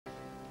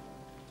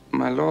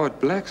my lord,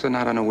 blacks are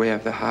not unaware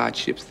of the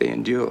hardships they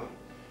endure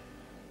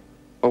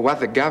or what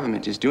the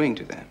government is doing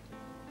to them.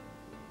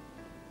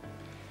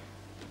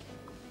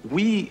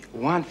 We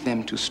want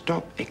them to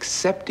stop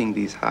accepting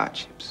these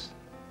hardships,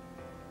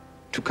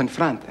 to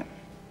confront them.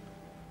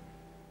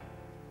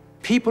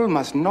 People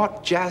must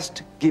not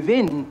just give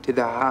in to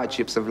the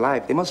hardships of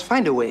life. They must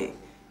find a way,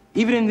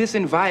 even in this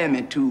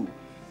environment, to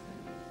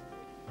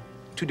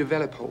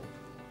develop hope.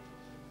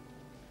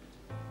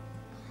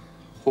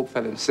 Hope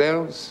for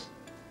themselves,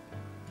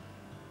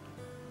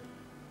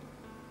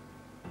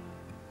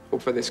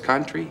 hope for this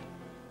country.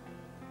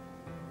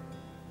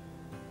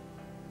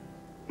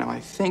 Now, I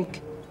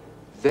think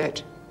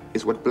that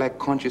is what black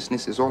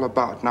consciousness is all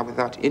about. Now,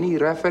 without any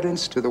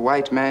reference to the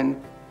white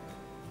man,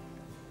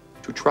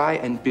 to try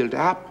and build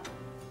up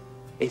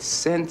a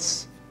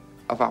sense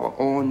of our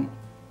own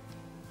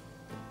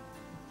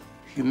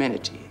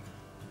humanity,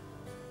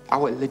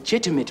 our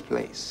legitimate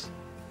place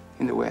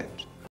in the world.